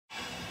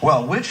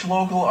Well, which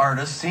local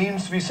artist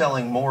seems to be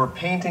selling more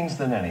paintings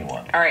than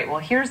anyone? All right, well,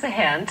 here's the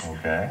hint.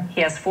 Okay. He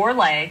has 4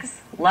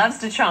 legs, loves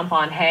to chomp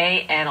on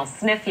hay, and will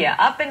sniff you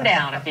up and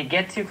down if you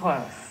get too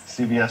close.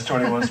 CBS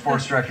 21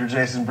 Sports Director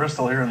Jason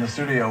Bristol here in the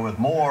studio with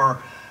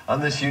more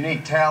on this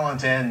unique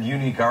talent and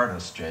unique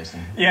artist,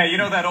 Jason. Yeah, you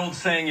know that old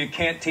saying, you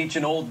can't teach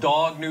an old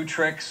dog new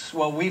tricks?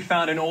 Well, we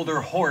found an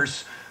older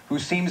horse who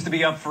seems to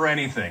be up for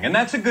anything. And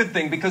that's a good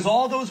thing, because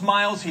all those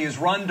miles he has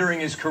run during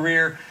his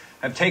career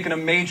have taken a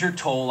major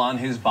toll on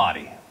his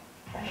body.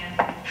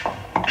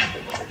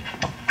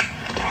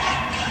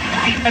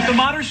 At the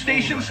Modern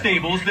Station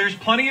stables, there's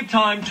plenty of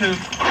time to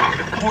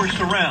horse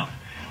around.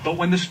 But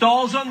when the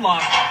stall's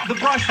unlocked, the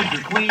brushes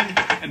are clean,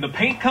 and the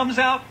paint comes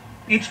out,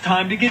 it's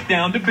time to get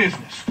down to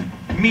business.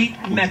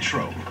 Meet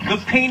Metro, the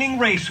painting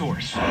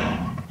racehorse.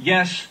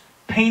 Yes,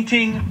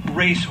 painting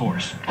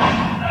racehorse.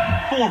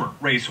 Former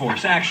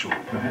racehorse, actually.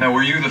 Now,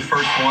 were you the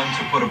first one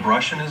to put a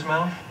brush in his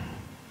mouth?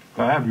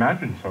 I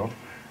imagine so.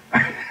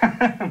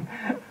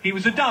 He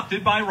was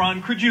adopted by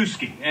Ron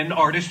Krajewski, an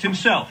artist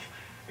himself.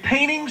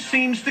 Painting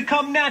seems to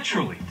come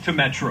naturally to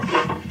Metro.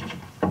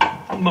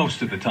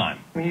 Most of the time.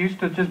 He used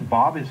to just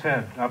bob his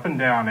head up and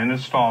down in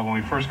his stall when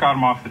we first got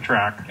him off the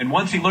track. And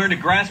once he learned to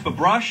grasp a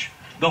brush,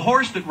 the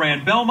horse that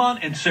ran Belmont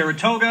and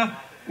Saratoga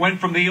went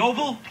from the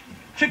oval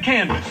to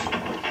canvas.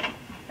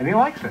 And he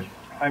likes it.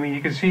 I mean,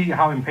 you can see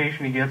how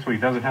impatient he gets when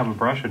he doesn't have a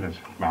brush in his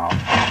mouth.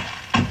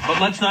 But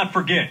let's not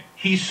forget,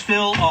 he's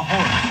still a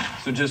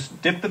horse. So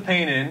just dip the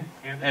paint in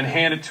and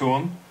hand it to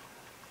him,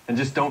 and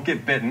just don't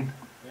get bitten.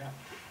 Yeah.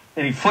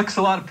 And he flicks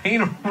a lot of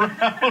paint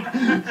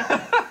around.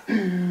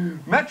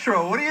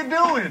 Metro, what are you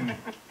doing?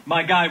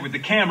 My guy with the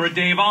camera,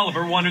 Dave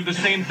Oliver, wondered the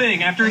same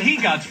thing after he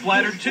got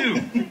splattered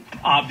too.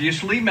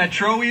 Obviously,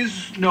 Metro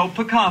is no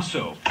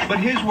Picasso, but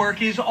his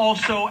work is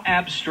also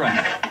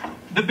abstract.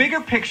 The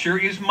bigger picture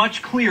is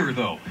much clearer,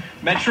 though.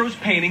 Metro's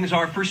paintings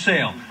are for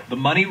sale. The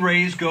money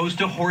raised goes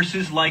to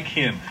horses like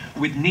him,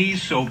 with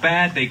knees so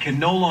bad they can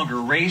no longer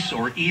race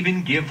or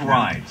even give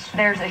rides.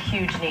 There's a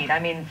huge need. I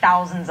mean,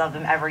 thousands of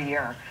them every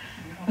year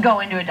go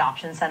into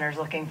adoption centers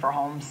looking for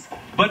homes.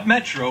 But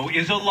Metro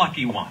is a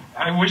lucky one.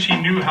 I wish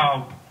he knew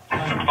how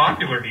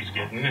popular he's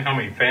getting and how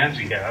many fans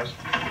he has.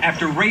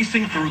 After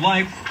racing through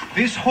life,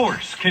 this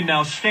horse can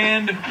now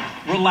stand,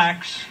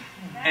 relax,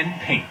 and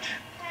paint.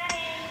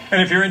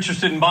 And if you're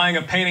interested in buying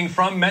a painting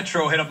from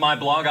Metro, hit up my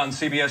blog on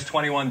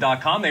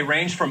CBS21.com. They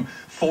range from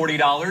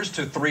 $40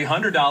 to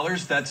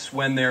 $300. That's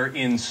when they're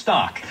in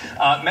stock.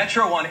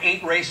 Metro won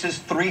 8 races,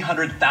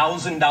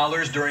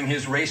 $300,000 during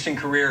his racing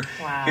career.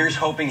 Wow. Here's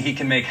hoping he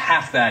can make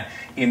half that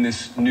in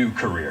this new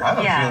career. I have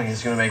a feeling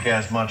he's going to make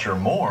as much or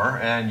more,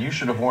 and you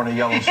should have worn a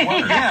yellow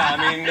sweater. Yeah,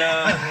 I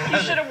mean... You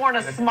should have worn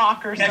a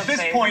smock or something. At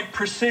this point,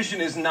 precision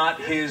is not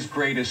his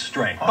greatest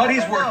strength, but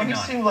he's working on it. He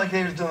seemed like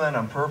he was doing that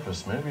on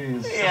purpose. Maybe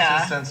it's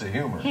just his sense of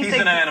humor. He's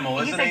an animal,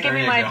 isn't he? He said, give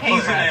me my paper.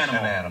 He's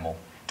an animal.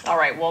 All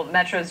right, well,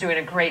 Metro's doing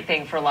a great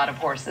thing for a lot of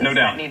horses No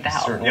doubt. that need the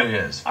help. Certainly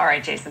is. All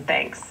right, Jason,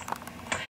 thanks.